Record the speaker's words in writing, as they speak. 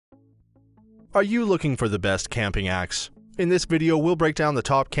Are you looking for the best camping axe? In this video, we'll break down the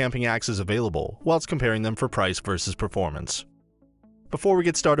top camping axes available, whilst comparing them for price versus performance. Before we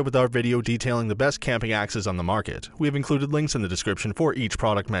get started with our video detailing the best camping axes on the market, we have included links in the description for each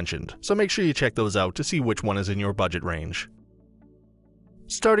product mentioned, so make sure you check those out to see which one is in your budget range.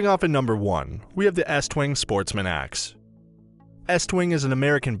 Starting off at number 1, we have the Estwing Sportsman axe. Estwing is an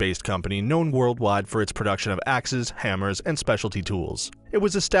American-based company known worldwide for its production of axes, hammers, and specialty tools. It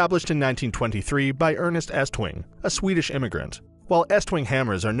was established in 1923 by Ernest Estwing, a Swedish immigrant. While Estwing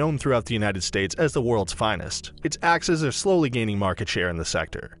hammers are known throughout the United States as the world's finest, its axes are slowly gaining market share in the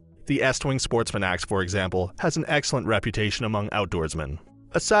sector. The Estwing Sportsman axe, for example, has an excellent reputation among outdoorsmen.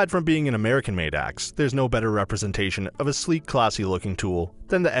 Aside from being an American-made axe, there's no better representation of a sleek, classy-looking tool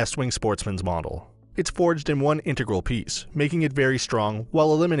than the Estwing Sportsman's model. It's forged in one integral piece, making it very strong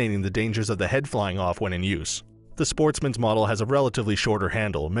while eliminating the dangers of the head flying off when in use. The Sportsman's model has a relatively shorter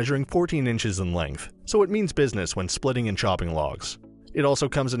handle, measuring 14 inches in length, so it means business when splitting and chopping logs. It also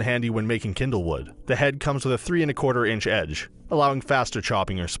comes in handy when making kindle wood. The head comes with a 3¼ inch edge, allowing faster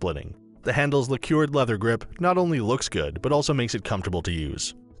chopping or splitting. The handle's lacquered leather grip not only looks good, but also makes it comfortable to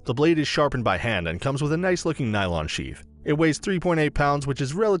use. The blade is sharpened by hand and comes with a nice-looking nylon sheath. It weighs 3.8 pounds, which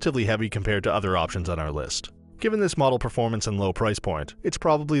is relatively heavy compared to other options on our list. Given this model performance and low price point, it's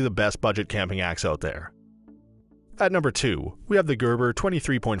probably the best budget camping axe out there. At number 2, we have the Gerber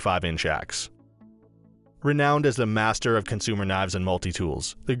 23.5-inch axe. Renowned as the master of consumer knives and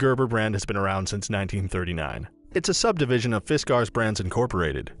multi-tools, the Gerber brand has been around since 1939. It's a subdivision of Fiskars Brands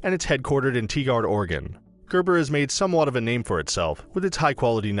Incorporated, and it's headquartered in Tigard, Oregon. Gerber has made somewhat of a name for itself with its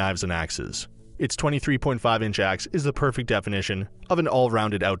high-quality knives and axes. Its 23.5-inch axe is the perfect definition of an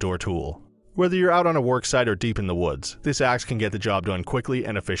all-rounded outdoor tool. Whether you're out on a work site or deep in the woods, this axe can get the job done quickly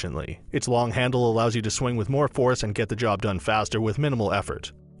and efficiently. Its long handle allows you to swing with more force and get the job done faster with minimal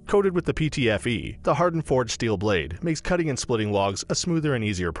effort. Coated with the PTFE, the hardened forged steel blade makes cutting and splitting logs a smoother and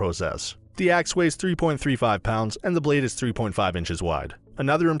easier process. The axe weighs 3.35 pounds and the blade is 3.5 inches wide.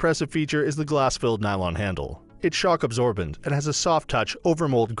 Another impressive feature is the glass-filled nylon handle. It's shock absorbent and has a soft touch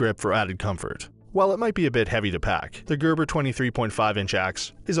over-mold grip for added comfort. While it might be a bit heavy to pack, the Gerber 23.5-inch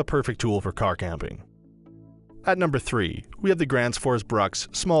axe is a perfect tool for car camping. At number 3, we have the Gransfors Bruks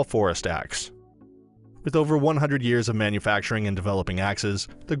Small Forest Axe. With over 100 years of manufacturing and developing axes,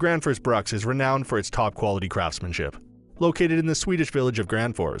 the Gransfors Bruks is renowned for its top-quality craftsmanship. Located in the Swedish village of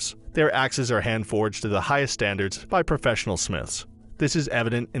Gransfors, their axes are hand-forged to the highest standards by professional smiths. This is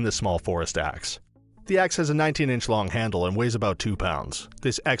evident in the Small Forest Axe. The axe has a 19-inch long handle and weighs about 2 pounds.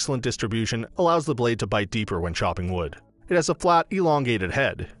 This excellent distribution allows the blade to bite deeper when chopping wood. It has a flat, elongated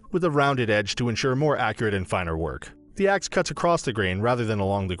head, with a rounded edge to ensure more accurate and finer work. The axe cuts across the grain rather than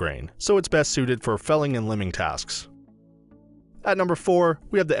along the grain, so it's best suited for felling and limbing tasks. At number 4,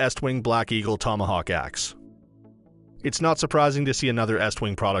 we have the Estwing Black Eagle Tomahawk Axe. It's not surprising to see another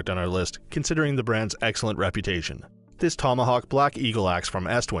Estwing product on our list, considering the brand's excellent reputation. This Tomahawk Black Eagle axe from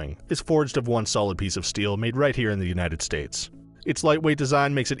Estwing is forged of one solid piece of steel made right here in the United States. Its lightweight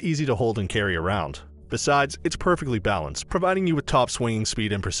design makes it easy to hold and carry around. Besides, it's perfectly balanced, providing you with top swinging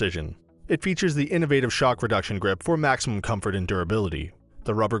speed and precision. It features the innovative shock reduction grip for maximum comfort and durability.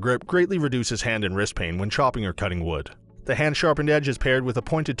 The rubber grip greatly reduces hand and wrist pain when chopping or cutting wood. The hand-sharpened edge is paired with a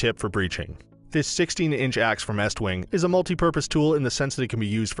pointed tip for breeching. This 16-inch axe from Estwing is a multi-purpose tool in the sense that it can be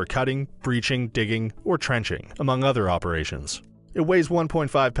used for cutting, breeching, digging, or trenching, among other operations. It weighs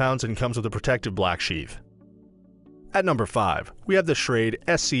 1.5 pounds and comes with a protective black sheath. At number 5, we have the Schrade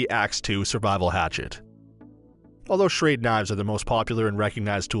SC Axe 2 Survival Hatchet. Although Schrade knives are the most popular and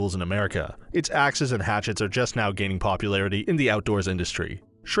recognized tools in America, its axes and hatchets are just now gaining popularity in the outdoors industry.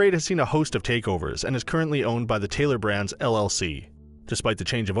 Schrade has seen a host of takeovers and is currently owned by the Taylor Brands LLC. Despite the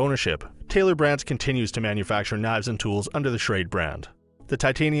change of ownership, Taylor Brands continues to manufacture knives and tools under the Schrade brand. The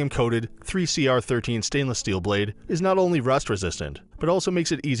titanium-coated 3CR13 stainless steel blade is not only rust-resistant, but also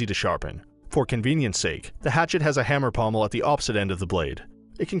makes it easy to sharpen. For convenience sake, the hatchet has a hammer pommel at the opposite end of the blade.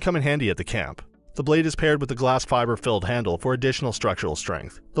 It can come in handy at the camp. The blade is paired with a glass fiber-filled handle for additional structural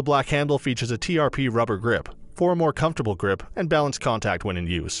strength. The black handle features a TRP rubber grip for a more comfortable grip and balanced contact when in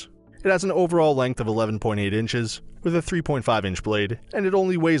use. It has an overall length of 11.8 inches, with a 3.5-inch blade, and it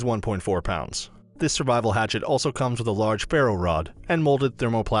only weighs 1.4 pounds. This survival hatchet also comes with a large ferro rod and molded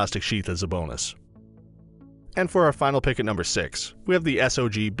thermoplastic sheath as a bonus. And for our final pick at number 6, we have the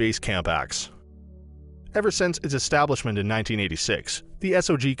SOG Base Camp Axe. Ever since its establishment in 1986, the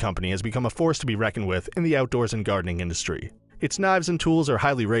SOG company has become a force to be reckoned with in the outdoors and gardening industry. Its knives and tools are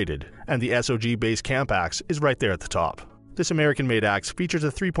highly rated, and the SOG Base Camp Axe is right there at the top. This American-made axe features a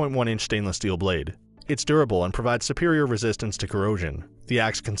 3.1-inch stainless steel blade. It's durable and provides superior resistance to corrosion. The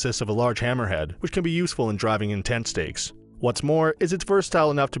axe consists of a large hammerhead, which can be useful in driving in tent stakes. What's more is it's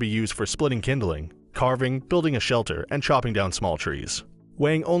versatile enough to be used for splitting kindling, carving, building a shelter, and chopping down small trees.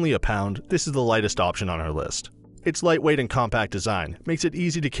 Weighing only a pound, this is the lightest option on our list. Its lightweight and compact design makes it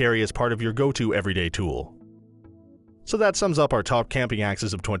easy to carry as part of your go-to everyday tool. So that sums up our top camping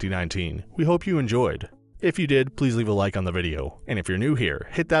axes of 2019. We hope you enjoyed. If you did, please leave a like on the video, and if you're new here,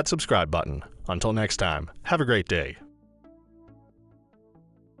 hit that subscribe button. Until next time, have a great day.